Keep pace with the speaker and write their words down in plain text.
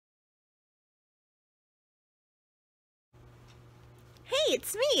Hey,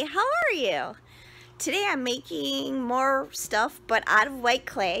 it's me. How are you? Today I'm making more stuff, but out of white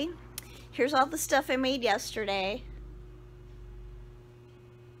clay. Here's all the stuff I made yesterday.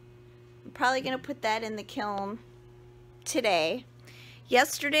 I'm probably going to put that in the kiln today.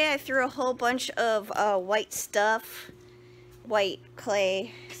 Yesterday I threw a whole bunch of white stuff, white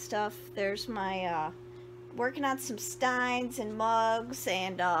clay stuff. There's my, working on some steins and mugs,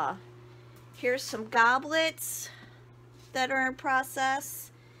 and here's some goblets that are in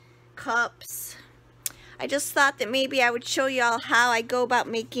process, cups. I just thought that maybe I would show y'all how I go about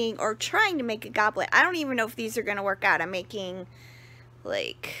making or trying to make a goblet. I don't even know if these are going to work out. I'm making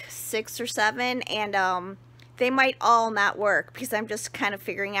like 6 or 7, and they might all not work because I'm just kind of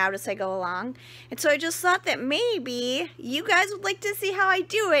figuring out as I go along. And so I just thought that maybe you guys would like to see how I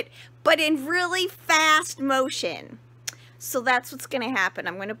do it, but in really fast motion. So that's what's going to happen.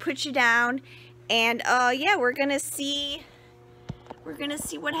 I'm going to put you down, and yeah, we're going to see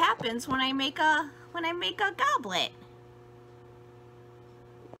what happens when I make a goblet.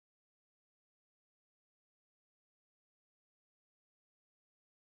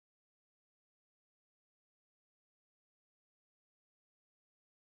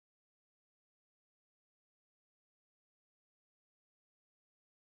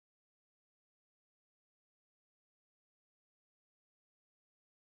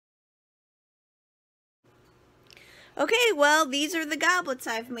 Okay, well, these are the goblets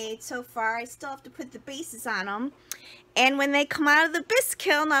I've made so far. I still have to put the bases on them. And when they come out of the bisque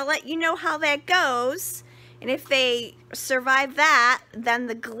kiln, I'll let you know how that goes. And if they survive that, then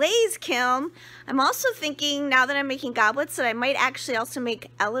the glaze kiln. I'm also thinking, now that I'm making goblets, that I might actually also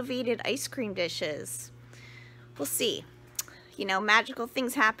make elevated ice cream dishes. We'll see. You know, magical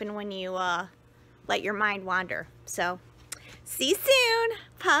things happen when you let your mind wander. So, see you soon.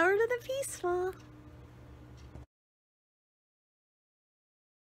 Power to the peaceful.